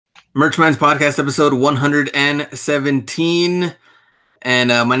Merch Minds Podcast, episode 117. And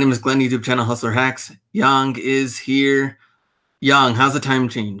my name is Glen, YouTube channel Hustler Hacks. Yong is here. Yong, how's the time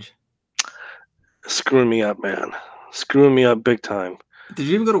change? Screwing me up, man. Screwing me up big time. Did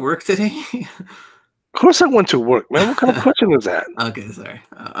you even go to work today? Of course I went to work, man. What kind of question is that? Okay, sorry.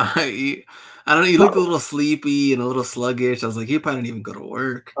 I don't know. You looked a little sleepy and a little sluggish. I was like, you probably didn't even go to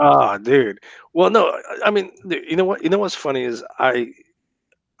work. Ah, dude. Well, no, I mean, you know what? You know what's funny is I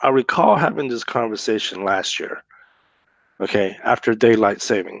recall having this conversation last year, okay, after daylight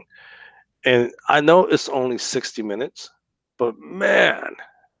saving. And I know it's only 60 minutes, but man,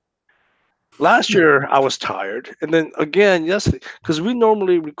 last year I was tired. And then again yesterday, because we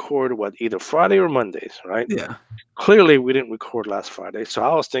normally record what, either Friday or Mondays, right? Yeah. Clearly we didn't record last Friday. So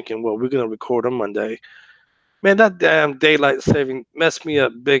I was thinking, well, we're gonna record on Monday. Man, that damn daylight saving messed me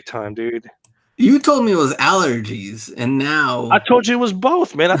up big time, dude. You told me it was allergies, and I now. told you it was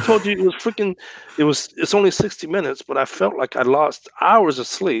both, man. I told you it was freaking. It's only 60 minutes, but I felt like I lost hours of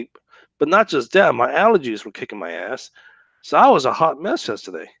sleep. But not just that, my allergies were kicking my ass. So I was a hot mess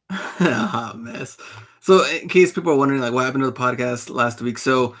yesterday. A hot mess. So, in case people are wondering, like, what happened to the podcast last week?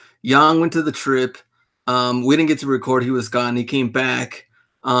 So, Yang went to the trip. We didn't get to record. He was gone. He came back.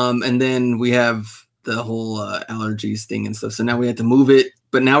 And then we have the whole allergies thing and stuff. So now we had to move it.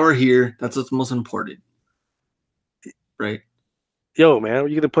 But now we're here. That's what's most important, right? Yo, man, are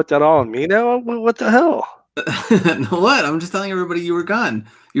you gonna put that all on me now? What the hell? No, what? I'm just telling everybody you were gone.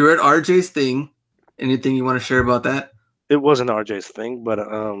 You were at RJ's thing. Anything you want to share about that? It wasn't RJ's thing, but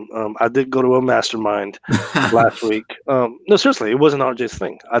I did go to a mastermind last week. No, seriously, it wasn't RJ's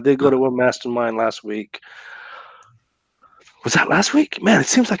thing. I did go to a mastermind last week. Was that last week? Man, it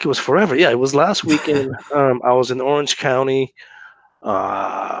seems like it was forever. Yeah, it was last weekend. I was in Orange County,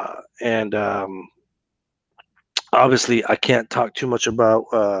 and obviously I can't talk too much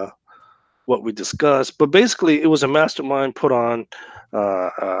about what we discussed, but basically it was a mastermind put on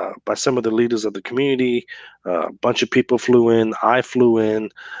by some of the leaders of the community. A bunch of people flew in. I flew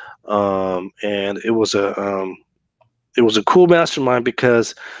in, and it was a cool mastermind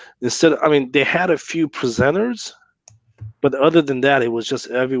because I mean, they had a few presenters, but other than that, it was just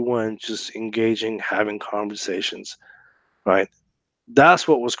everyone just engaging, having conversations, right? That's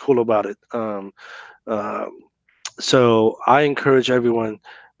what was cool about it. Uh, so I encourage everyone,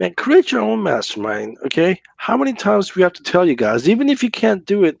 man, create your own mastermind. Okay, how many times do we have to tell you guys? Even if you can't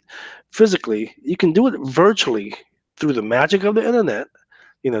do it physically, you can do it virtually through the magic of the internet.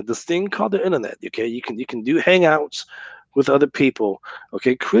 You know, this thing called the internet. Okay, you can do hangouts with other people.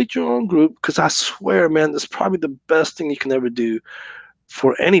 Okay, create your own group because I swear, man, that's probably the best thing you can ever do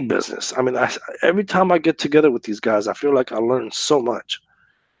for any business. I mean, every time I get together with these guys, I feel like I learn so much.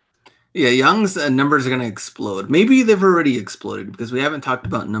 Yeah, Young's numbers are going to explode. Maybe they've already exploded because we haven't talked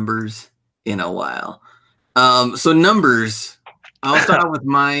about numbers in a while. So numbers, I'll start out with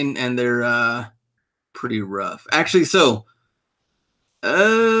mine, and they're pretty rough. Actually, so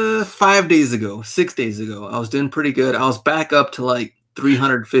 5 days ago, 6 days ago, I was doing pretty good. I was back up to like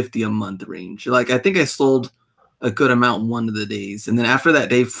 350 a month range. Like, I think I sold a good amount one of the days, and then after that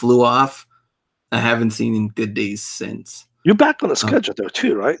day flew off, I haven't seen good days since. You're back on the schedule though,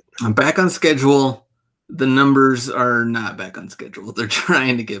 too, right? I'm back on schedule. The numbers are not back on schedule. They're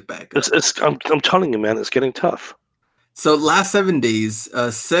trying to get back up. I'm telling you, man, it's getting tough. So last 7 days,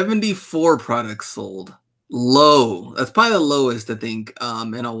 74 products sold. Low. That's probably the lowest, I think,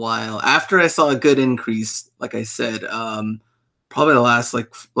 in a while. After I saw a good increase, like I said, probably the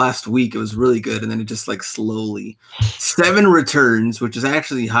last week, it was really good, and then it just like slowly. 7 returns, which is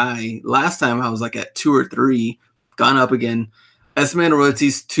actually high. Last time I was like at 2 or 3, gone up again. Estimated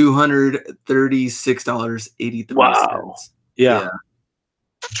royalties $236.83. Wow. Yeah.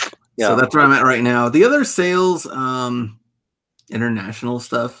 So that's where I'm at right now. The other sales, international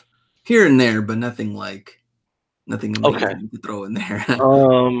stuff here and there, but nothing amazing to throw in there.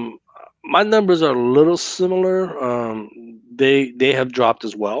 My numbers are a little similar. They have dropped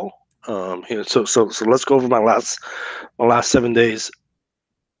as well. Here, so let's go over my last 7 days.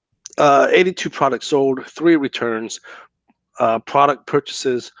 82 products sold, 3 returns. Product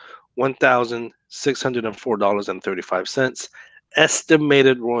purchases $1,604.35.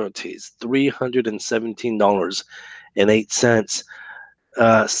 Estimated royalties $317.08.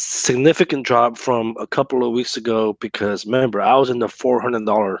 Significant drop from a couple of weeks ago because remember I was in the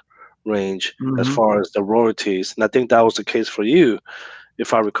 $400 range as far as the royalties, and I think that was the case for you,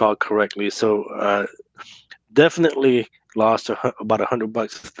 if I recall correctly. So definitely lost about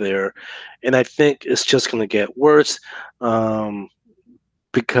 $100 there, and I think it's just going to get worse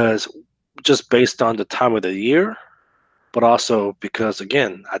because just based on the time of the year, but also because,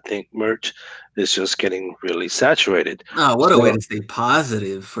 again, I think merch is just getting really saturated. Oh, what a way So, to stay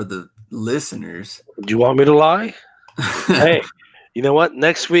positive for the listeners. do you want me to lie? Hey, you know what?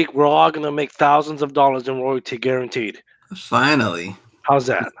 Next week we're all gonna make thousands of dollars in royalty guaranteed. Finally. How's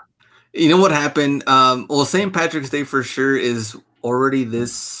that? You know what happened? Well, St. Patrick's Day for sure is already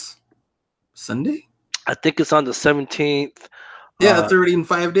this Sunday. I think it's on the 17th. Yeah, Uh, it's already in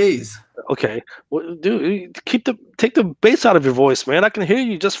 5 days. okay, well, dude, take the bass out of your voice, man. I can hear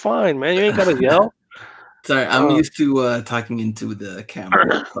you just fine, man. You ain't gotta yell. Sorry, I'm Uh, used to talking into the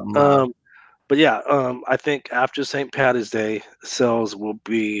camera. So I'm loud. um, but yeah, I think after St. Patty's Day, sales will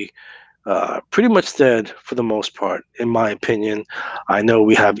be pretty much dead for the most part, in my opinion. I know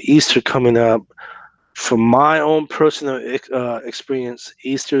we have Easter coming up. From my own personal experience,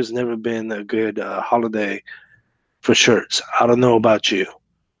 Easter's never been a good holiday for shirts. I don't know about you.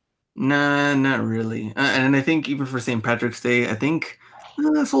 Nah, not really. And I think even for St. Patrick's Day, I think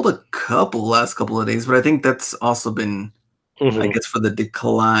I sold a couple last couple of days, but I think that's also been, I Hmm. guess, for the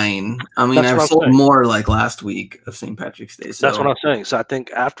decline. I mean, That's I've what I'm sold saying. more like last week of St. Patrick's Day. That's what So I'm saying. So I think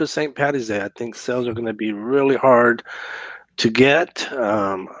after St. Patty's Day, I think sales are going to be really hard to get.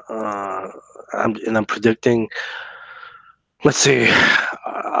 I'm predicting. Let's see.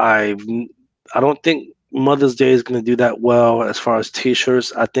 I don't think Mother's Day is going to do that well as far as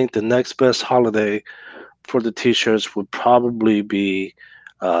T-shirts. I think the next best holiday for the T-shirts would probably be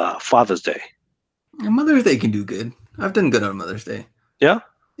Father's Day. and Mother's Day can do good. I've done good on Mother's Day. Yeah.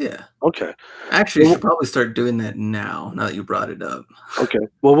 Yeah. Okay. Actually, I Well, should probably start doing that now that you brought it up. okay.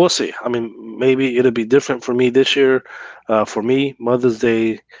 Well, we'll see. I mean, maybe it'll be different for me this year. For me, Mother's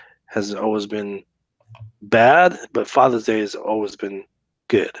Day has always been bad, but Father's Day has always been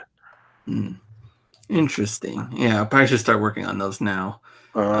good. Hmm. Interesting. Yeah, I probably should start working on those now.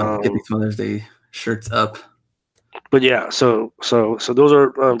 Get Um, these Mother's Day shirts up. but yeah, so those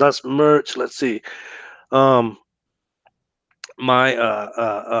are that's merch. Let's see. Um, my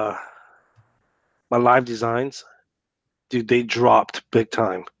my live designs, dude, they dropped big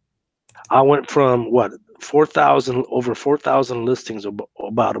time. I went from what 4,000 over 4,000 listings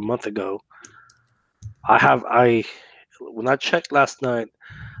about a month ago. I when I checked last night,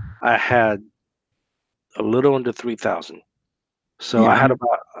 I had a little under 3,000. So Yeah.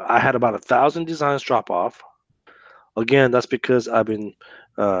 I had about 1,000 designs drop off. Again, that's because I've been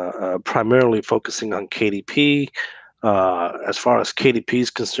primarily focusing on KDP. As far as KDP is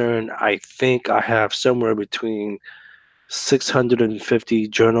concerned, I think I have somewhere between 650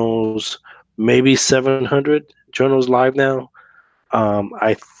 journals, maybe 700 journals live now.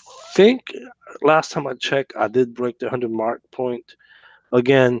 I think last time I checked, I did break the 100 mark point.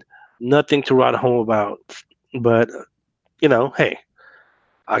 Again, nothing to write home about, but hey,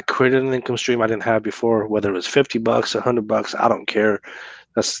 I created an income stream I didn't have before, whether it was $50, $100, I don't care.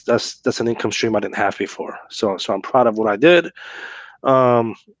 That's an income stream I didn't have before. So I'm proud of what I did.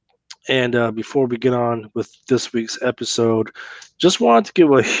 Um, and before we get on with this week's episode, just wanted to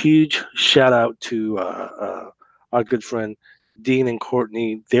give a huge shout out to our good friend Dean and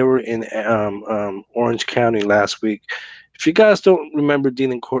Courtney. They were in Orange County last week. If you guys don't remember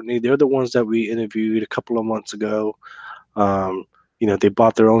Dean and Courtney, they're the ones that we interviewed a couple of months ago. Um, they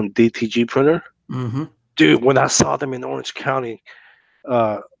bought their own DTG printer. Mm-hmm. Dude, when I saw them in Orange County,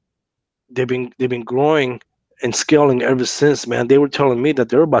 uh, they've been growing and scaling ever since. Man, they were telling me that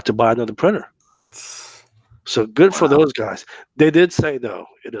they're about to buy another printer. So good for Wow. those guys. They did say though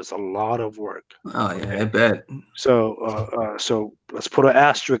it is a lot of work. Oh yeah, Okay, I bet. so let's put an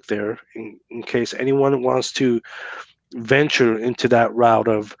asterisk there in case anyone wants to venture into that route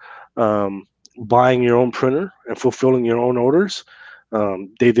of um, buying your own printer and fulfilling your own orders.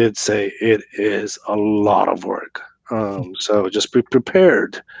 They did say it is a lot of work. So just be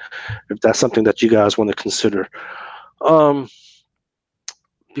prepared if that's something that you guys want to consider. Um,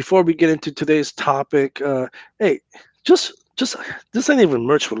 Before we get into today's topic, hey, just this ain't even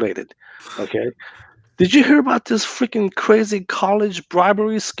merch related, okay? Did you hear about this freaking crazy college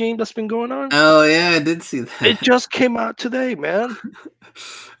bribery scheme that's been going on? Oh yeah, I did see It that. just came out today, man.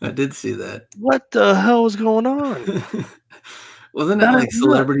 I did see that. What the hell is going on? Wasn't it That is like nuts,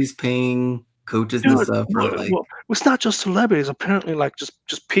 celebrities paying coaches and dude. stuff for like Well, it's not just celebrities. Apparently, like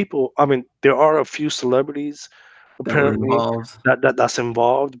just people. I mean, there are a few celebrities that were apparently involved? that's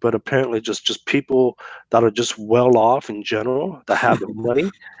involved, but apparently just people that are just well off in general that have the money.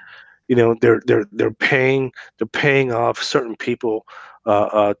 They're paying off certain people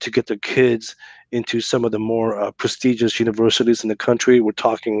to get their kids into some of the more prestigious universities in the country. We're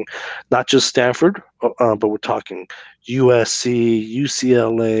talking not just Stanford, but we're talking USC,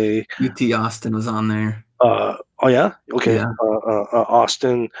 UCLA. UT Austin was on there. Oh yeah, okay. Yeah.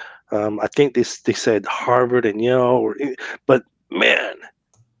 Austin. I think they said Harvard and Yale. But man,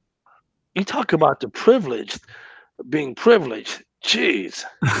 you talk about the privilege, being privileged. Jeez,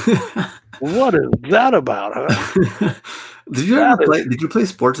 what is that about, huh? Did you That ever is. play? Did you play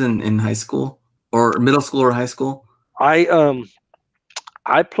sports in high school or middle school or high school? I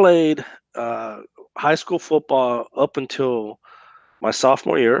I played uh, high school football up until my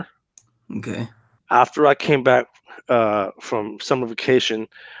sophomore year. Okay. After I came back from summer vacation,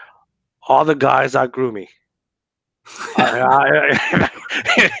 all the guys outgrew me.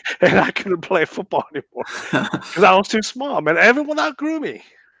 And I couldn't play football anymore because I was too small, man. Everyone outgrew me.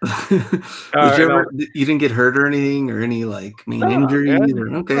 Did you And I ever? was You didn't get hurt or anything, or any like main nah, injuries? man,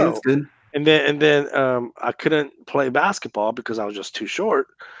 Or okay, that's no. good. And then I couldn't play basketball because I was just too short.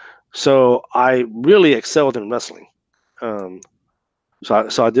 So I really excelled in wrestling. Um, so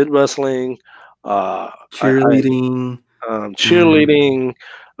I did wrestling. I Cheerleading, um, cheerleading,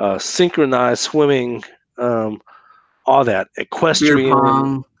 synchronized swimming, um, all that beer equestrian.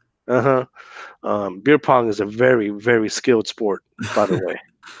 pong. Uh-huh. Beer pong is a very, very skilled sport, by the way.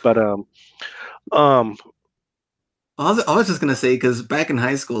 But um, I was just gonna say because back in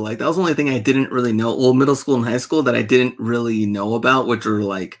high school, like that was the only thing I didn't really know. Well, middle school and high school that I didn't really know about, which were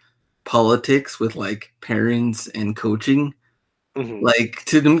like politics with like parents and coaching. mhm. Like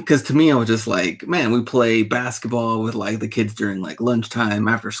to them, because to me, I was just like, man, we play basketball with like the kids during like lunchtime,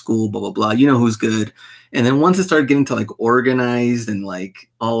 after school, blah blah blah. You know who's good. And then once it started getting to like organized and like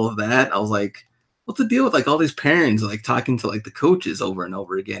all of that, I was like, what's the deal with like all these parents like talking to like the coaches over and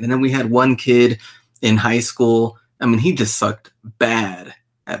over again? And then we had one kid in high school. I mean, he just sucked bad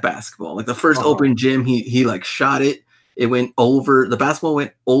at basketball. Like the first Uh-huh. open gym, he like shot it. It went over the basketball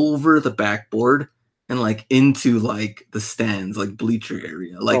went over the backboard and like into like the stands, like bleacher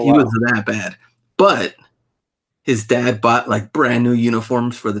area. Like Oh he was wow. that bad. But his dad bought like brand new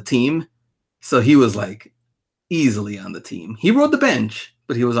uniforms for the team. So he was like easily on the team. He rode the bench,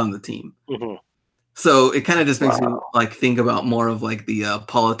 but he was on the team. Hmm. So it kind of just makes me Wow. like think about more of like the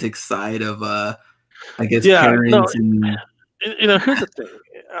politics side of I guess Yeah. No. parents and Here's the thing.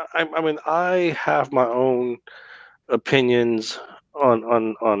 I mean, I have my own opinions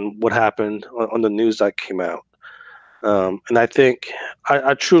on what happened on the news that came out. And I think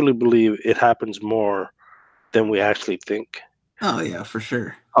I truly believe it happens more than we actually think. oh yeah, for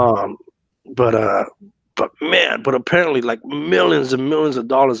sure. Um, but uh, but man, but apparently like millions and millions of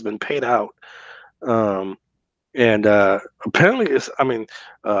dollars been paid out. Um, and apparently it's I mean,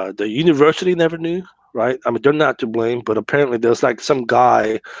 the university never knew, right? I mean, they're not to blame, but apparently there's like some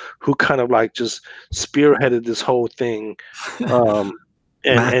guy who kind of like just spearheaded this whole thing. Um,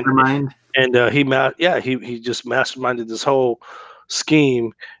 and and Mastermind. he just masterminded this whole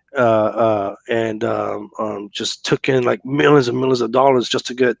scheme, and just took in like millions and millions of dollars just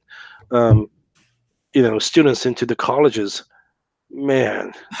to get um, students into the colleges.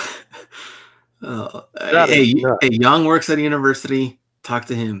 Man, that is Hey, nuts. Young works at a university. Talk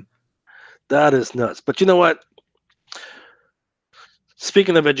to him. That is nuts. But you know what?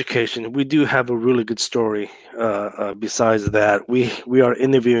 Speaking of education, we do have a really good story. Besides that, we are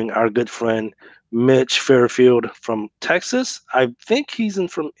interviewing our good friend Mitch Fairfield from Texas. I think he's in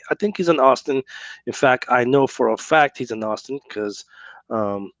Austin. In fact, I know for a fact he's in Austin because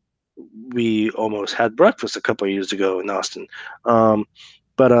um, we almost had breakfast a couple of years ago in Austin.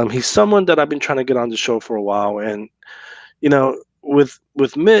 But he's someone that I've been trying to get on the show for a while, and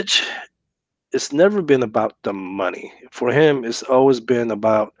with Mitch, it's never been about the money. For him, it's always been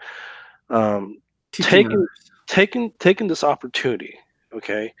about um, Teaching taking others. taking this opportunity,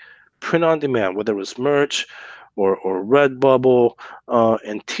 okay, print on demand, whether it's merch or Redbubble,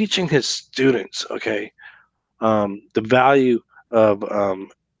 and teaching his students, okay, the value of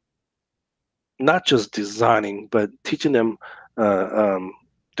not just designing, but teaching them uh, um,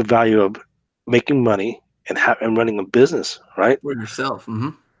 the value of making money and running a business, right? For yourself.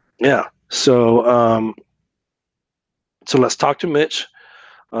 Yeah. So let's talk to Mitch.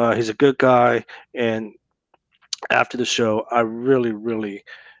 He's a good guy, and after the show, I really, really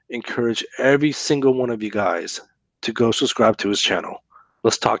encourage every single one of you guys to go subscribe to his channel.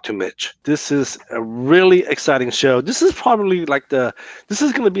 Let's talk to Mitch. This is a really exciting show. This is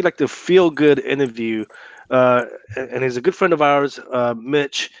going to be like the feel good interview. And he's a good friend of ours,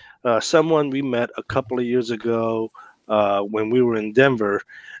 Mitch, someone we met a couple of years ago when we were in Denver.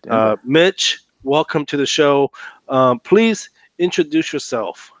 Denver. Mitch, welcome to the show. Please introduce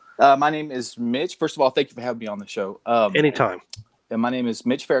yourself. My name is Mitch. First of all, thank you for having me on the show. Anytime. And my name is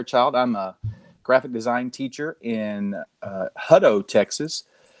Mitch Fairchild. I'm a graphic design teacher in Hutto, Texas,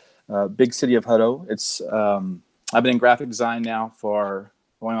 big city of Hutto. It's I've been in graphic design now for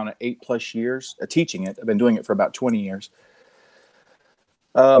going on 8+ years, teaching it. I've been doing it for about 20 years.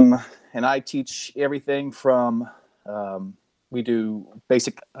 And I teach everything from we do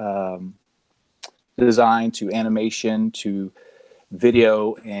basic design to animation to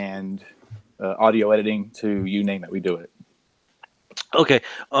video and audio editing to you name it, we do it. Okay,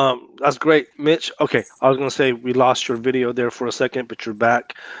 that's great, Mitch. Okay, I was gonna say we lost your video there for a second, but you're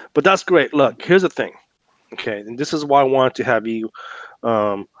back. But that's great. Look, here's the thing. Okay, and this is why I wanted to have you,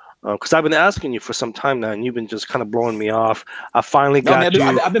 because I've been asking you for some time now, and you've been just kind of blowing me off. I finally No, got man,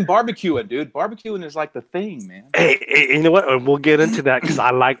 you. I've been barbecuing, dude. Barbecuing is like the thing, man. Hey, you know what? We'll get into that because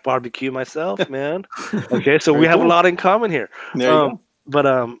I like barbecue myself, man. Okay, so we have a lot in common here. There you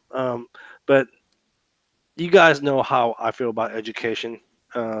go. But you guys know how I feel about education.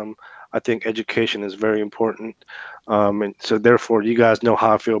 I think education is very important, and so therefore, you guys know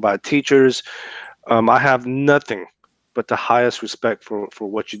how I feel about teachers. I have nothing but the highest respect for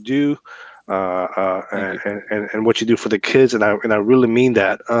what you do, and what you do for the kids, and I really mean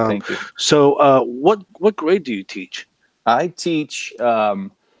that. Thank you. So, what grade do you teach? I teach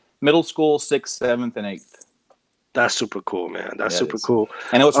middle school, 6th, 7th, and 8th. That's super cool, man. That's super cool.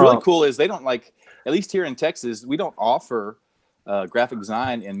 And what's really cool is they don't at least here in Texas, we don't offer graphic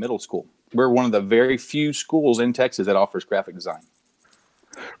design in middle school. We're one of the very few schools in Texas that offers graphic design.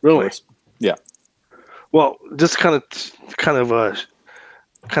 Really? Yeah. Well, this kind of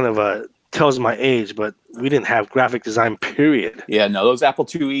tells my age, but we didn't have graphic design, period. Yeah, no, those Apple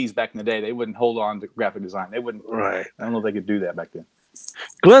IIe's back in the day, they wouldn't hold on to graphic design. They wouldn't. Right. I don't know if they could do that back then.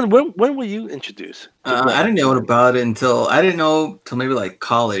 Glenn, when were you introduced? I didn't know about it until maybe like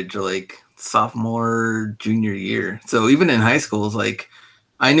college, or like sophomore, junior year. So even in high school, it's like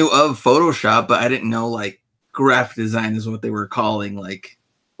I knew of Photoshop, but I didn't know like graphic design is what they were calling like.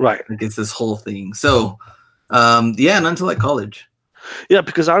 Right. Like it's this whole thing. So, yeah, not until like college. Yeah,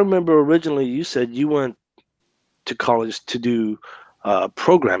 because I remember originally you said you went to college to do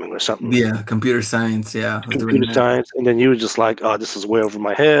programming or something. Yeah, computer science. Yeah, computer science, and then you were just like, "Oh, this is way over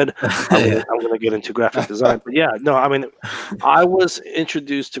my head. I'm going to get into graphic design." But yeah, no, I mean, I was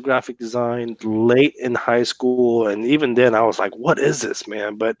introduced to graphic design late in high school, and even then, I was like, "What is this,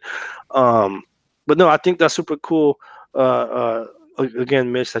 man?" But no, I think that's super cool.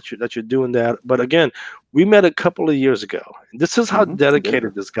 Again, Mitch, that you're doing that. But again, we met a couple of years ago. This is how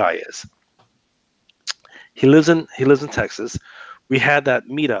dedicated this guy is. He lives in Texas. We had that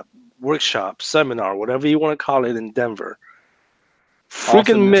meetup, workshop, seminar, whatever you want to call it, in Denver.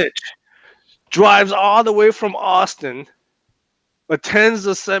 Freaking Mitch drives all the way from Austin, attends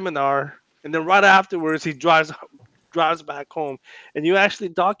the seminar, and then right afterwards he drives back home. And you actually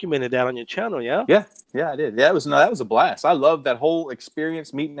documented that on your channel, yeah? Yeah, I did. Yeah, that was a blast. I loved that whole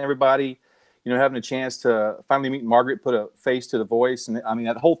experience, meeting everybody, having a chance to finally meet Margaret, put a face to the voice, and I mean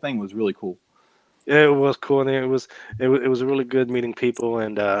that whole thing was really cool. Yeah, it was cool, and it was really good meeting people,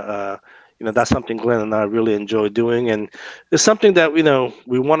 and that's something Glenn and I really enjoy doing, and it's something that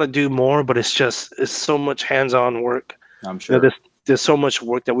we want to do more, but it's so much hands-on work. I'm sure there's so much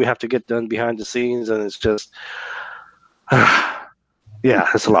work that we have to get done behind the scenes, and it's just yeah,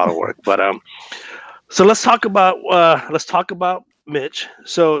 it's a lot of work. But so let's talk about Mitch.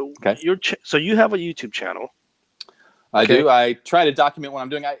 So so you have a YouTube channel. I do. I try to document what I'm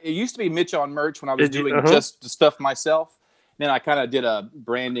doing. It used to be Mitch on Merch when I was doing just the stuff myself. Then I kind of did a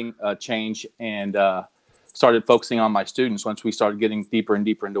branding change and started focusing on my students once we started getting deeper and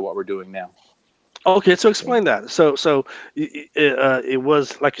deeper into what we're doing now. Okay, so explain that. So it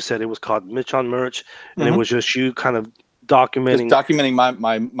was, like you said, it was called Mitch on Merch, and it was just you kind of documenting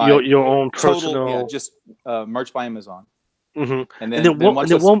my your own personal, total, just merch by Amazon. Mm-hmm. And then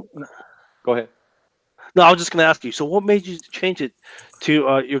go ahead. No, I was just going to ask you. So, what made you change it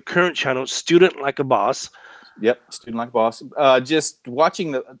to your current channel, Student Like a Boss? Yep, Student Like a Boss. Just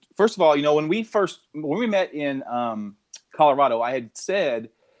watching first of all, when we met in Colorado, I had said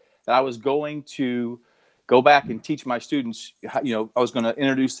that I was going to go back and teach my students. I was going to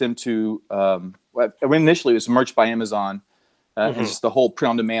introduce them to. Initially, it was merch by Amazon, and just the whole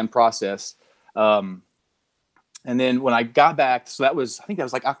print-on-demand process. And then when I got back, I think that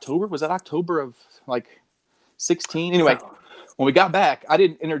was like October. Was that October of like 16? Anyway, when we got back, I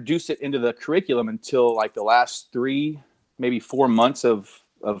didn't introduce it into the curriculum until like the last 3, maybe 4 months of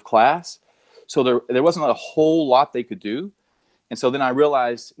class. So there wasn't a whole lot they could do. And so then I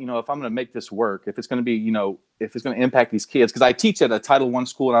realized, if I'm going to make this work, if it's going to be, if it's going to impact these kids, because I teach at a Title I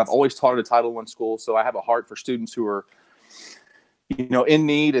school, and I've always taught at a Title I school, so I have a heart for students who are, you know, in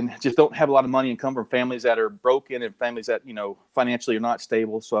need and just don't have a lot of money and come from families that are broken and families that, you know, financially are not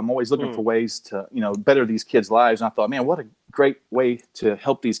stable. So I'm always looking for ways to, you know, better these kids' lives. And I thought, man, what a great way to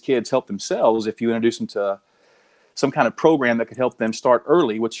help these kids help themselves if you introduce them to some kind of program that could help them start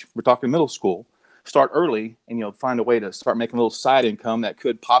early, which we're talking middle school, start early, and, you know, find a way to start making a little side income that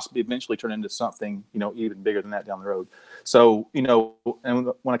could possibly eventually turn into something, you know, even bigger than that down the road. So, you know,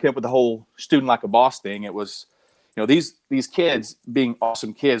 and when I came up with the whole student like a boss thing, it was, you know, these kids being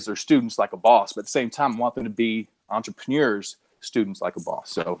awesome kids, they're students like a boss, but at the same time, I want them to be entrepreneurs, students like a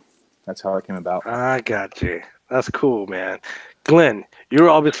boss. So that's how it came about. I got you. That's cool, man. Glenn, you're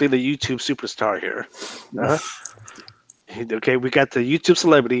obviously the YouTube superstar here. Okay, we got the YouTube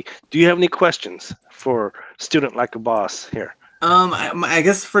celebrity. Do you have any questions for Student Like a Boss here? I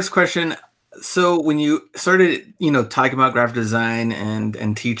guess the first question. So when you started, you know, talking about graphic design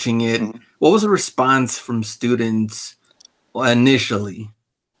and teaching it, what was the response from students initially,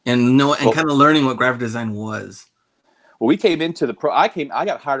 and kind of learning what graphic design was? Well, we came into the I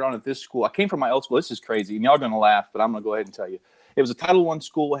got hired on at this school. I came from my old school. This is crazy, and y'all are gonna laugh, but I'm gonna go ahead and tell you. It was a Title I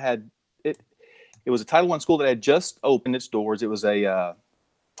school. It was a Title I school that had just opened its doors. It was a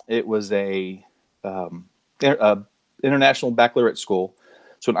international baccalaureate school,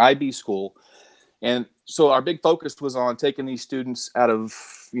 so an IB school. And so our big focus was on taking these students out of,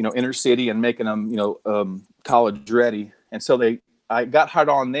 you know, inner city and making them, you know, college ready. And so I got hired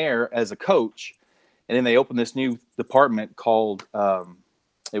on there as a coach, and then they opened this new department called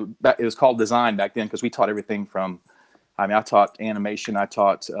it was called design back then, because we taught everything from, I mean, I taught animation, I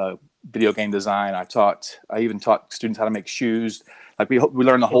taught video game design, I even taught students how to make shoes. Like we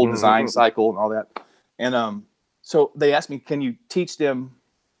learned the whole design cycle and all that. And so they asked me, can you teach them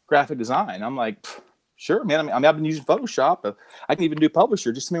graphic design? I'm like, sure, man. I mean, I've been using Photoshop. I can even do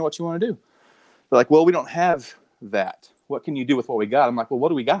Publisher. Just tell me what you want to do. They're like, well, we don't have that. What can you do with what we got? I'm like, well, what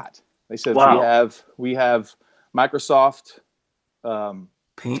do we got? They said, wow. we have Microsoft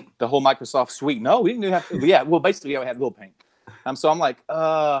Paint, the whole Microsoft suite. No, we didn't have. Yeah, well, basically, we had Little Paint. So I'm like,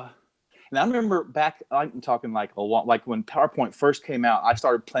 and I remember back, I'm talking like a lot, like when PowerPoint first came out, I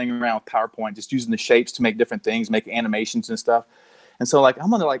started playing around with PowerPoint, just using the shapes to make different things, make animations and stuff. And so like, I'm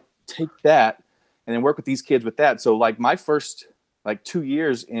going to like take that and then work with these kids with that. So like my first like 2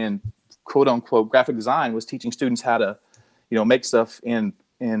 years in quote unquote graphic design was teaching students how to, you know, make stuff in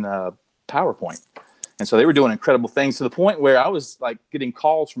PowerPoint. And so they were doing incredible things, to the point where I was like getting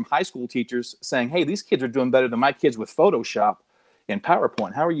calls from high school teachers saying, hey, these kids are doing better than my kids with Photoshop and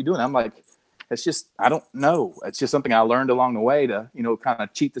PowerPoint. How are you doing? I'm like, it's just, I don't know. It's just something I learned along the way to, you know, kind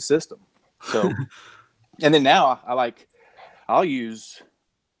of cheat the system. So, and then now I'll use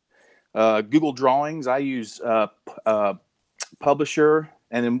Google Drawings. I use Publisher.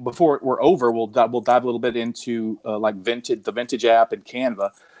 And then before we're over, we'll dive a little bit into like the Vintage app and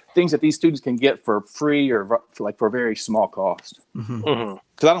Canva, things that these students can get for free or for a very small cost. Because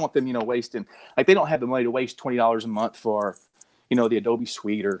I don't want them, you know, wasting, like they don't have the money to waste $20 a month for, you know, the Adobe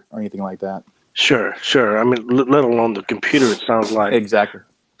Suite or anything like that. Sure. I mean, let alone the computer, it sounds like. Exactly.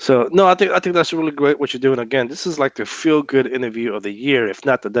 So no, I think that's really great what you're doing. Again, this is like the feel-good interview of the year, if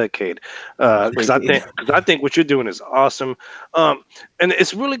not the decade. Because I think what you're doing is awesome, and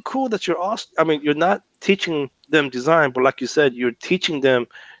it's really cool that you're also. I mean, you're not teaching them design, but like you said, you're teaching them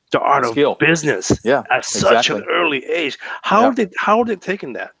the art of business. Yeah, at such an early age. How are they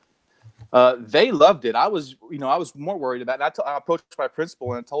taking that? They loved it. I was more worried about it. I approached my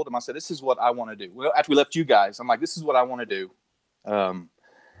principal and I told him, I said, this is what I want to do. Well, after we left you guys, I'm like, this is what I want to do.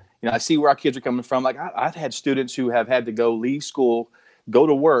 You know, I see where our kids are coming from. Like I've had students who have had to leave school, go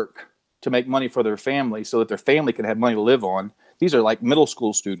to work to make money for their family so that their family can have money to live on. These are like middle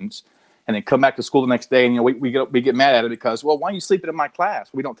school students, and then come back to school the next day, and, you know, we get mad at it because, well, why are you sleeping in my class?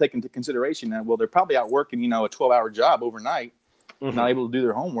 We don't take into consideration that, well, they're probably out working, you know, a 12-hour job overnight, not able to do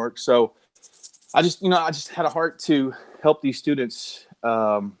their homework. So I just had a heart to help these students,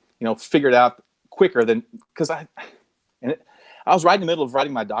 you know, figure it out quicker than, because I was right in the middle of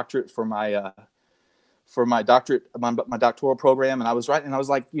writing my doctorate for my doctoral program, and I was like,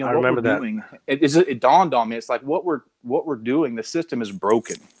 you know, what we're doing. It dawned on me. It's like what we're doing. The system is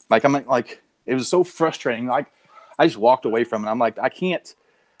broken. Like it was so frustrating. Like I just walked away from it. I'm like, I can't,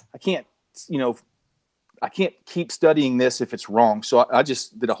 you know, I can't keep studying this if it's wrong. So I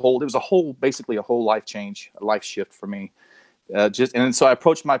just did basically a whole life change, a life shift for me. And so I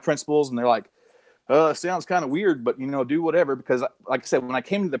approached my principals, and they're like, sounds kind of weird, but, you know, do whatever. Because like I said, when I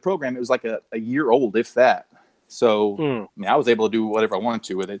came to the program, it was like a year old, if that. So I mean, I was able to do whatever I wanted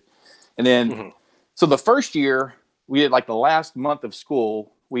to with it. And then So the first year we did like the last month of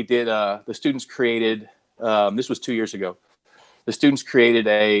school, we did, the students created, this was 2 years ago. The students created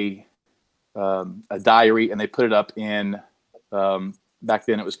a diary, and they put it up in, back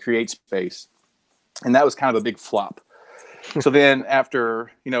then it was Create Space. And that was kind of a big flop. So then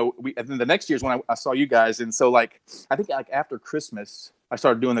after, and then the next year is when I saw you guys. And so like, I think like after Christmas, I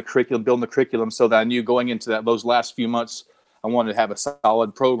started doing the curriculum, building the curriculum, so that I knew going into those last few months, I wanted to have a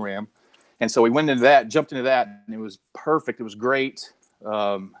solid program. And so we went into that, jumped into that, and it was perfect. It was great.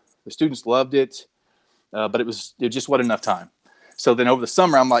 The students loved it, but it just wasn't enough time. So then over the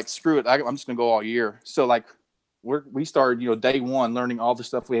summer, I'm like, screw it. I'm just going to go all year. So like we started, day one, learning all the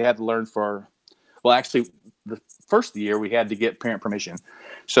stuff we had to learn actually the first year we had to get parent permission.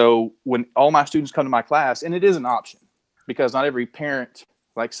 So when all my students come to my class, and it is an option because not every parent,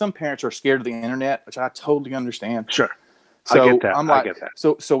 like some parents are scared of the internet, which I totally understand. Sure. So I get that. I'm like, I get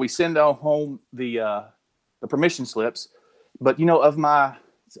that. So we send out home the permission slips, but I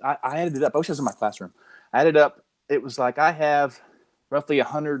added it up. I wish I was in my classroom. I added up. It was like I have roughly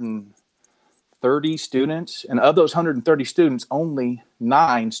 130 students, and of those 130 students, only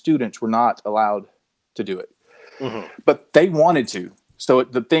 9 students were not allowed to do it, but they wanted to. So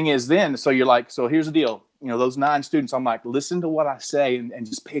the thing is, then, so you're like, so here's the deal. Those 9 students, I'm like, listen to what I say and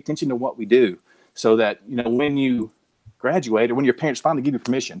just pay attention to what we do, so that when you graduate or when your parents finally give you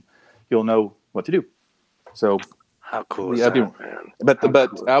permission, you'll know what to do. So how cool is that, man? But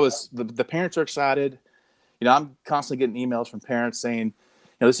the parents are excited. I'm constantly getting emails from parents saying,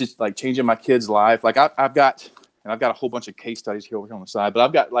 this is like changing my kid's life. Like I've got a whole bunch of case studies here on the side, but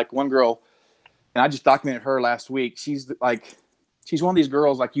I've got like one girl, and I just documented her last week. She's one of these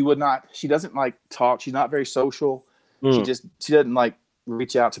girls, like she doesn't like talk. She's not very social. She doesn't like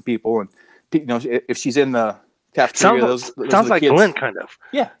reach out to people. And if she's in the cafeteria, those sounds like kids. Glen, kind of.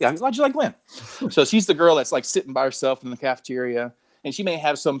 Yeah, just like Glen. So she's the girl that's like sitting by herself in the cafeteria, and she may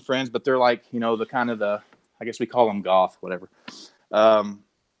have some friends, but they're like, the kind of I guess we call them goth, whatever.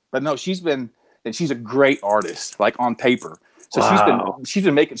 But no, she's a great artist, like on paper. So she's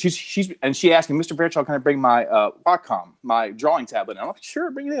been making, and she asked me, Mr. Fairchild, can I bring my Wacom, my drawing tablet? And I'm like,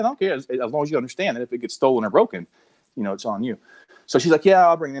 sure, bring it in. I don't care, as long as you understand that if it gets stolen or broken, it's on you. So she's like, yeah,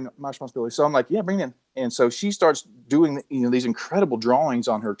 I'll bring it in, my responsibility. So I'm like, yeah, bring it in. And so she starts doing, these incredible drawings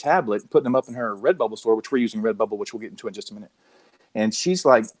on her tablet, putting them up in her Redbubble store, which we're using Redbubble, which we'll get into in just a minute. And she's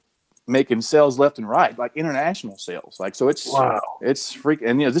like making sales left and right, like international sales. Like, so it's freaking.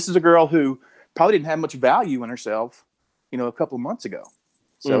 And this is a girl who probably didn't have much value in herself, a couple of months ago.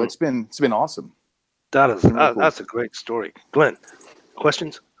 So it's been awesome. That's a great story. Glen,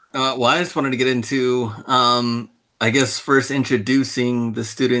 questions? Well, I just wanted to get into, I guess, first introducing the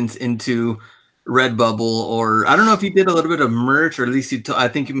students into Redbubble, or I don't know if you did a little bit of merch, or at least I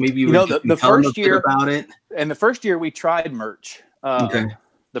think maybe you were the first year about it. And the first year we tried merch. Okay.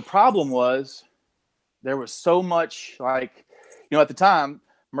 The problem was there was so much, like, at the time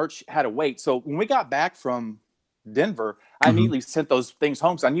merch had to wait. So when we got back from Denver, I immediately sent those things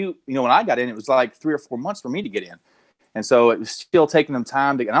home. So I knew, when I got in, it was like 3 or 4 months for me to get in. And so it was still taking them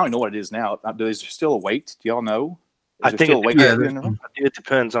time to, and I don't know what it is now. Is there still a wait? Do y'all know? I think it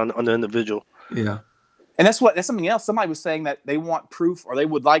depends on the individual. Yeah. And that's something else. Somebody was saying that they want proof, or they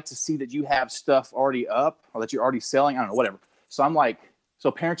would like to see that you have stuff already up, or that you're already selling. I don't know, whatever. So I'm like, so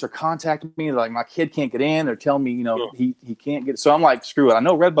parents are contacting me. They're like, my kid can't get in. They're telling me, he can't get it. So I'm like, screw it. I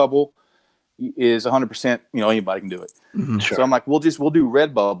know Redbubble is 100%, anybody can do it. Sure. So I'm like, we'll do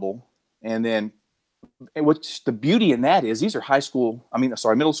Redbubble. And then what's the beauty in that is these are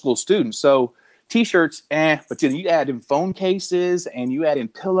middle school students. So T-shirts, but then you add in phone cases, and you add in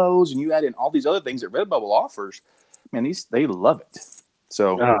pillows, and you add in all these other things that Redbubble offers. Man, they love it.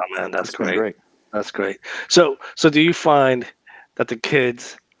 So, oh man, that's great. That's great. So do you find that the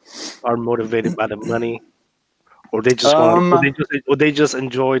kids are motivated by the money, or they just they just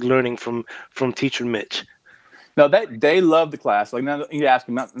enjoyed learning from teacher Mitch? No, they love the class. Like, now you ask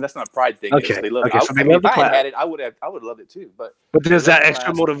them, that's not a pride thing. Okay, they love it. So they love the class. If I had it, I would have loved it too. But there's that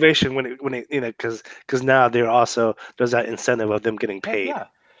extra motivation when it because now there's that incentive of them getting paid. Yeah,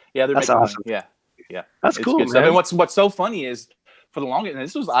 they're that's making awesome. Money. Yeah, that's cool, man. And what's so funny is, for the longest,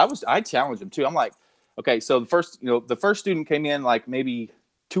 and I challenged them too. I'm like, okay, so the first student came in like maybe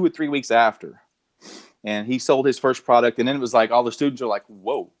 2 or 3 weeks after, and he sold his first product, and then it was like all the students are like,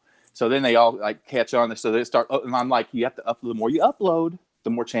 whoa. So then they all like catch on. So they start, and I'm like, you have to upload. The more you upload, the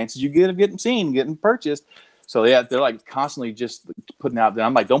more chances you get of getting seen, getting purchased. So yeah, they're like constantly just putting out there.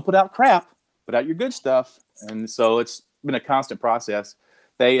 I'm like, don't put out crap, put out your good stuff. And so it's been a constant process.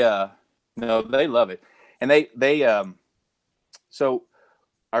 They love it. And so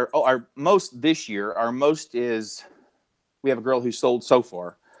our most this year. Our most is we have a girl who sold so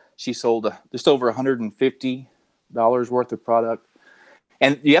far. She sold just over $150 worth of product.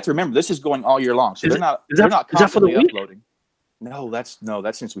 And you have to remember, this is going all year long, so they're not constantly uploading. No, that's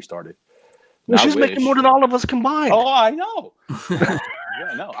since we started. Well, she's making more than all of us combined. Oh, I know. Yeah,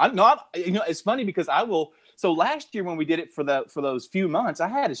 no, I'm not. You know, it's funny because I will. So last year when we did it for those few months, I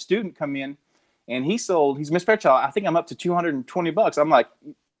had a student come in, and he's Miss Fairchild. I think I'm up to $220. I'm like,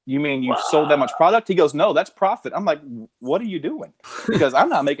 you mean you sold that much product? He goes, no, that's profit. I'm like, what are you doing? Because I'm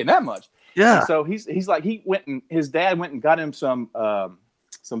not making that much. Yeah. And so he's like, his dad went and got him some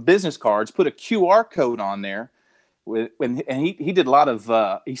business cards, put a QR code on there, and he did a lot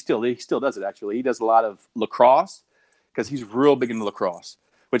of he still does it actually. He does a lot of lacrosse because he's real big into lacrosse,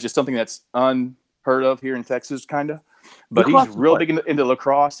 which is something that's unheard of here in Texas, kind of. But he's real big into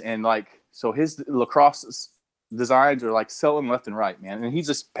lacrosse, and like so his lacrosse designs are like selling left and right, man. And he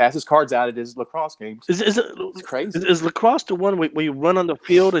just passes cards out at his lacrosse games. It's crazy. Is lacrosse the one where you run on the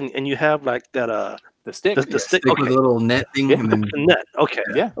field and you have like that the stick, the stick with a little net thing? Yeah. And then... the net. Okay.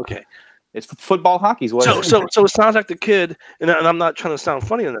 Yeah. Okay. It's football hockey's what. So it sounds like the kid, and I'm not trying to sound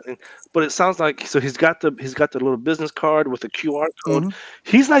funny or nothing, but it sounds like he's got the little business card with the QR code. Mm-hmm.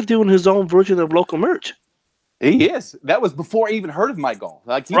 He's like doing his own version of local merch. He is. That was before I even heard of My Golf.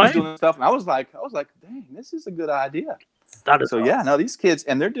 Like he was doing stuff, and I was like, dang, this is a good idea. That is so awesome. Yeah. No, these kids,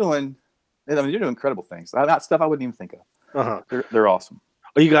 and they're doing incredible things. Not stuff I wouldn't even think of. They're awesome.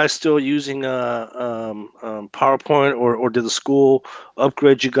 Are you guys still using PowerPoint, or did the school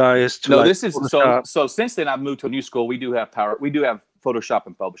upgrade you guys to? No, this is so. Since then, I've moved to a new school. We do have Photoshop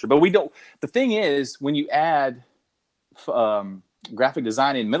and Publisher, but we don't. The thing is, when you add graphic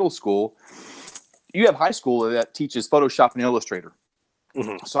design in middle school, you have high school that teaches Photoshop and Illustrator.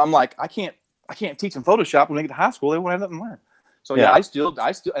 Mm-hmm. So I'm like, I can't teach them Photoshop when they get to high school. They won't have nothing to learn. So yeah, I still,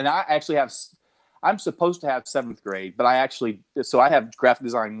 and I actually have. I'm supposed to have 7th grade, but I have graphic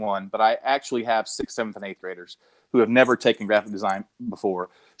design 1, but I actually have 6th, 7th, and 8th graders who have never taken graphic design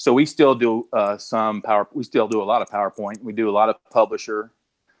before. So we still do we still do a lot of PowerPoint. We do a lot of Publisher,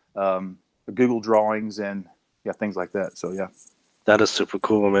 Google Drawings, and things like that. So yeah. That is super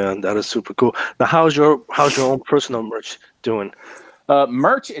cool, man. That is super cool. Now, how's your own personal merch doing?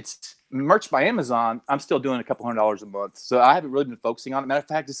 It's merch by Amazon. I'm still doing a couple $100 a month, so I haven't really been focusing on it. Matter of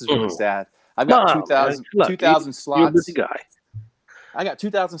fact, this is really sad. I've got 2,000 slots. You're a busy guy. I got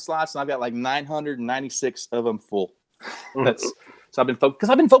 2,000 slots, and I've got like 996 of them full. So I've been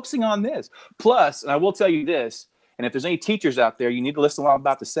focusing on this. Plus, and I will tell you this, and if there's any teachers out there, you need to listen to what I'm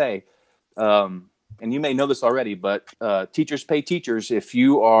about to say. And you may know this already, but teachers pay teachers. If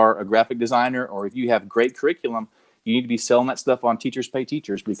you are a graphic designer or if you have great curriculum, you need to be selling that stuff on Teachers Pay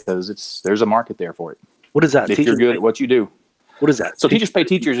Teachers because there's a market there for it. What is that? If you're good at what you do. What is that? So Teachers Pay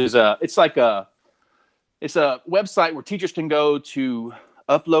Teachers is it's a website where teachers can go to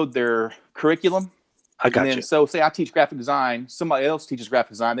upload their curriculum. I got you. So say I teach graphic design, somebody else teaches graphic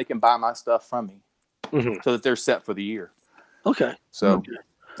design, they can buy my stuff from me so that they're set for the year. Okay. So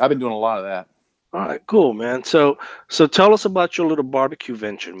I've been doing a lot of that. All right, cool, man. So tell us about your little barbecue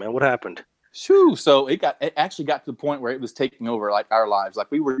venture, man. What happened? Shoo. So it actually got to the point where it was taking over like our lives.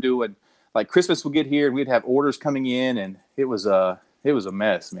 Like we were doing, like Christmas would get here and we'd have orders coming in, and it was a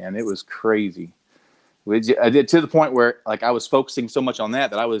mess, man. It was crazy. I did to the point where like I was focusing so much on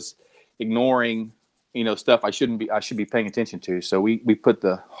that I was ignoring, stuff I should be paying attention to. So we put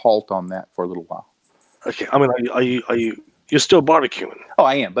the halt on that for a little while. Okay. I mean, are you you're still barbecuing? Oh,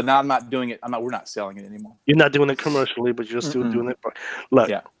 I am, but now I'm not doing it. We're not selling it anymore. You're not doing it commercially, but you're still doing it. Look,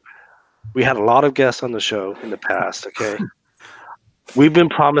 we had a lot of guests on the show in the past. Okay, we've been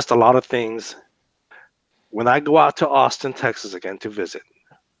promised a lot of things. When I go out to Austin, Texas again to visit,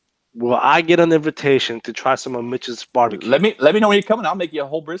 will I get an invitation to try some of Mitch's barbecue? Let me know when you're coming. I'll make you a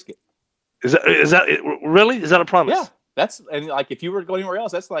whole brisket. Is that really? Is that a promise? Yeah, and like if you were to go anywhere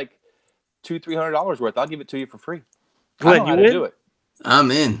else, that's like $200-300 worth. I'll give it to you for free. I know how to do it.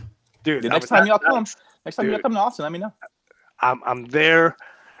 I'm in, dude. Next time y'all come to Austin, let me know. I'm there.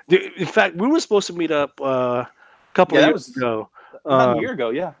 In fact, we were supposed to meet up a couple of years ago. About a year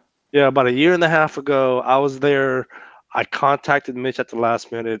ago, yeah. Yeah, about a year and a half ago. I was there. I contacted Mitch at the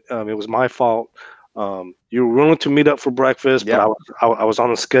last minute. It was my fault. You were willing to meet up for breakfast, but I was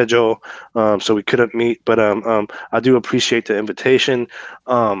on a schedule, so we couldn't meet. But I do appreciate the invitation.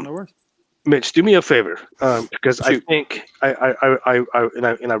 No worries. Mitch, do me a favor, because I think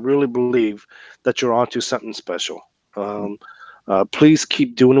I really believe that you're onto something special. Please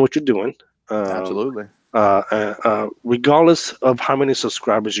keep doing what you're doing. Absolutely. Regardless of how many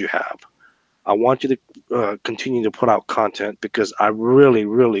subscribers you have, I want you to continue to put out content because I really,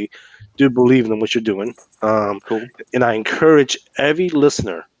 really do believe in what you're doing. Cool. And I encourage every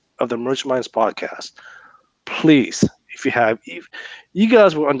listener of the Merch Minds podcast, please, if you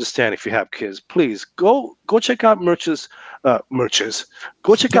guys will understand if you have kids, please go check out go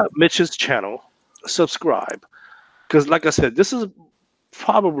check out Mitch's channel, subscribe. Because like I said, this is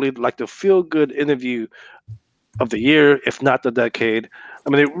probably like the feel good interview of the year, if not the decade. I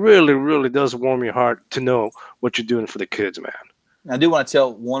mean, it really, really does warm your heart to know what you're doing for the kids, man. I do want to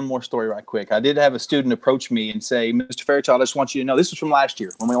tell one more story right quick. I did have a student approach me and say, Mr. Fairchild, I just want you to know, this was from last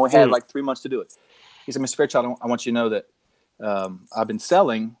year when we only had like 3 months to do it. He said, Mr. Fairchild, I want you to know that I've been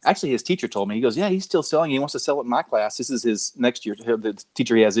selling. Actually, his teacher told me, he goes, yeah, he's still selling. He wants to sell it in my class. This is his next year, the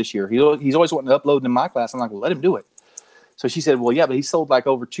teacher he has this year. He's always wanting to upload in my class. I'm like, well, let him do it. So she said, well, yeah, but he sold like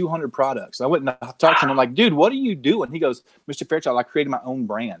over 200 products. I went and talked to him. I'm like, dude, what are you doing? He goes, Mr. Fairchild, I created my own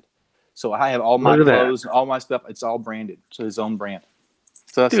brand. So I have all my clothes and all my stuff. It's all branded. So his own brand.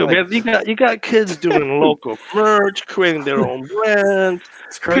 So that's dude, man, you got kids doing local merch, creating their own brand.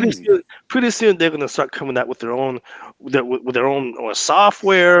 It's crazy. Pretty soon they're gonna start coming out with their own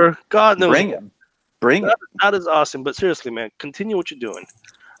software. God knows. Bring it. That is awesome. But seriously, man, continue what you're doing.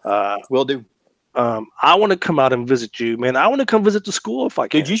 Will do. I want to come out and visit you, man. I want to come visit the school if I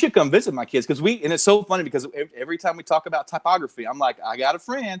can. Dude, you should come visit my kids and it's so funny because every time we talk about typography, I'm like, I got a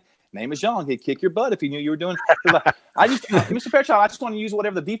friend. Name is Yong. He'd kick your butt if he knew you were doing. Like, Mr. Fairchild, I just want to use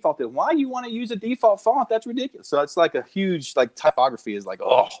whatever the default is. Why you want to use a default font? That's ridiculous. So it's like a huge typography is like,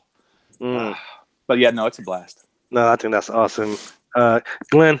 but yeah, no, it's a blast. No, I think that's awesome.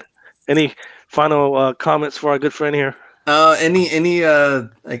 Glenn, any final comments for our good friend here? Any I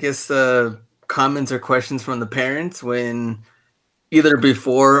guess comments or questions from the parents when either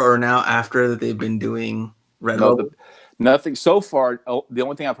before or now after that they've been doing Redbubble? Nothing so far. The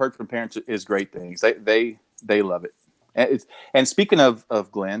only thing I've heard from parents is great things. They love it. And speaking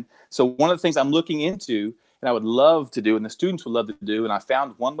of Glenn, so one of the things I'm looking into, and I would love to do, and the students would love to do, and I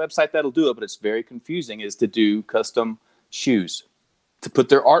found one website that'll do it, but it's very confusing, is to do custom shoes, to put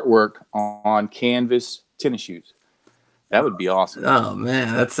their artwork on canvas tennis shoes. That would be awesome. Oh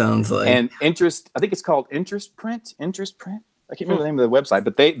man, that sounds like. And I think it's called Interest Print. I can't remember the name of the website,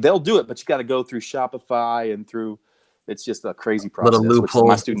 but they'll do it. But you got to go through Shopify and through. It's just a crazy process. Little loopholes.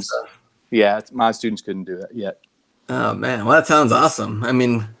 My students, my students couldn't do that yet. Oh man, well that sounds awesome. I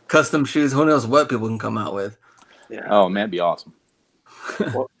mean, custom shoes. Who knows what people can come out with? Yeah. Oh man, it'd be awesome.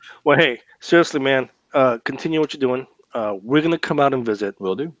 well, hey, seriously, man, continue what you're doing. We're gonna come out and visit.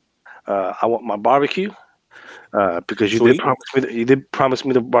 Will do. I want my barbecue because you did promise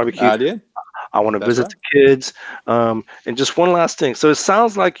me the barbecue. I did. I want to visit the kids. And just one last thing. So it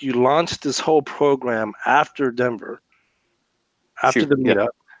sounds like you launched this whole program after Denver. After the meetup. Yep.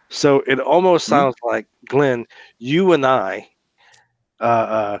 So it almost sounds like, Glenn, you and I,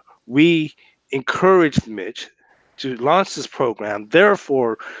 we encouraged Mitch to launch this program.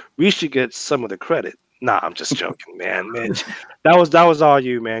 Therefore, we should get some of the credit. Nah, I'm just joking, man. Mitch, that was all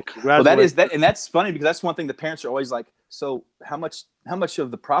you, man. Congratulations. Well, and that's funny because that's one thing the parents are always like, so how much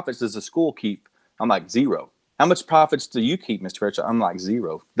of the profits does the school keep? I'm like, 0. How much profits do you keep, Mr. Fairchild? I'm like,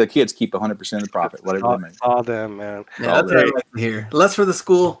 0. The kids keep 100% of the profit, whatever they make. All them, man. Yeah, that's what I like to hear. Less for the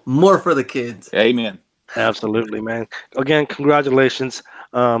school, more for the kids. Amen. Absolutely, man. Again, congratulations.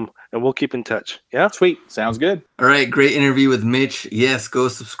 And we'll keep in touch. Yeah? Sweet. Sounds good. All right. Great interview with Mitch. Yes, go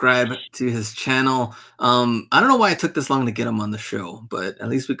subscribe to his channel. I don't know why it took this long to get him on the show, but at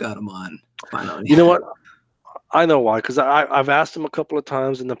least we got him on finally. You know what? I know why, because I've asked him a couple of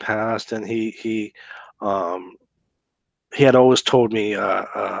times in the past, and he had always told me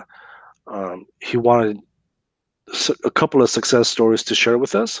he wanted a couple of success stories to share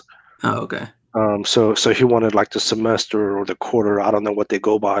with us. Oh, okay. So he wanted like the semester or the quarter. I don't know what they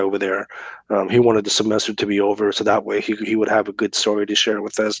go by over there. He wanted the semester to be over, so that way he would have a good story to share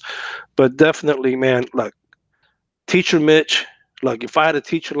with us. But definitely, man, look, teacher Mitch, look, if I had a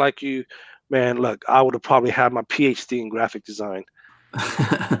teacher like you, man, look, I would have probably had my PhD in graphic design.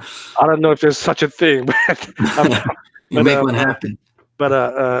 I don't know if there's such a thing, but you make one happen.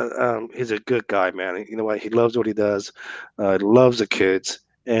 But he's a good guy, man. You know what? He loves what he does. Loves the kids,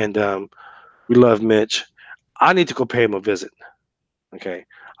 and we love Mitch. I need to go pay him a visit. Okay,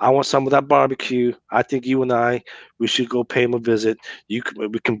 I want some of that barbecue. I think you and we should go pay him a visit. We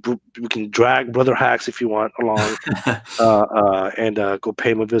can drag Brother Hacks if you want along, and go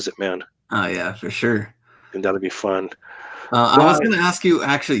pay him a visit, man. Oh yeah, for sure. And that'll be fun. I was going to ask you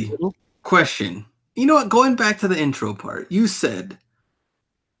actually, question. You know what? Going back to the intro part, you said a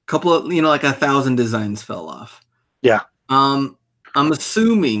couple of, like 1,000 designs fell off. Yeah. I'm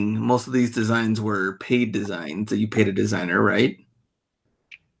assuming most of these designs were paid designs that you paid a designer, right?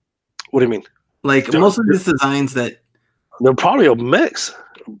 What do you mean? Like most of these designs that they're probably a mix.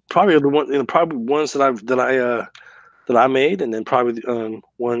 Probably the one, probably ones that I made, and then probably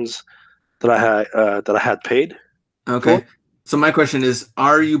ones that I had paid. Okay. For. So my question is,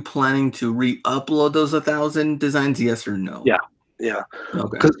 are you planning to re-upload those 1,000 designs? Yes or no? Yeah.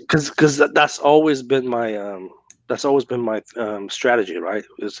 Okay. Because that's always been my strategy, right?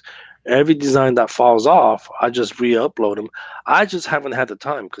 Is every design that falls off, I just re-upload them. I just haven't had the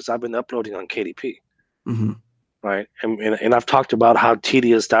time because I've been uploading on KDP. Mm-hmm. Right, and I've talked about how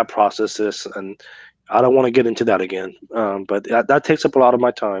tedious that process is, and I don't want to get into that again. But that takes up a lot of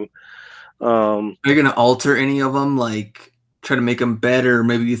my time. Are you gonna alter any of them, like try to make them better?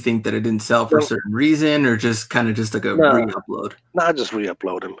 Maybe you think that it didn't sell for a certain reason, or just kind of just like a re-upload? Not just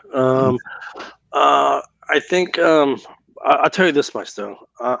re-upload them. I think I'll tell you this much though.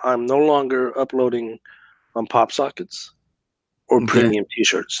 I'm no longer uploading on pop sockets or premium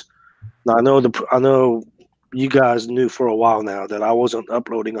T-shirts. Now I know you guys knew for a while now that I wasn't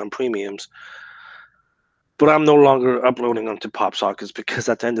uploading on premiums. But I'm no longer uploading them to pop sockets because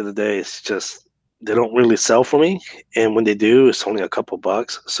at the end of the day, it's just they don't really sell for me, and when they do, it's only a couple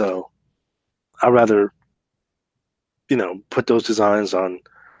bucks. So I'd rather, put those designs on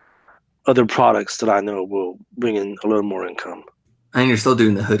other products that I know will bring in a little more income. And you're still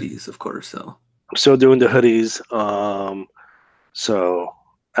doing the hoodies, of course. So I'm still doing the hoodies. So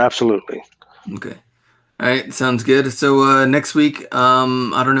absolutely. Okay. All right, sounds good. So next week,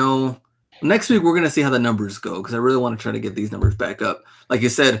 I don't know. Next week we're gonna see how the numbers go because I really want to try to get these numbers back up. Like you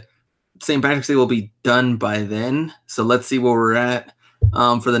said, St. Patrick's Day will be done by then. So let's see where we're at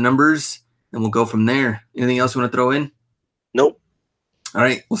for the numbers, and we'll go from there. Anything else you want to throw in? Nope. All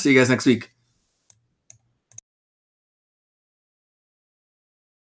right, we'll see you guys next week.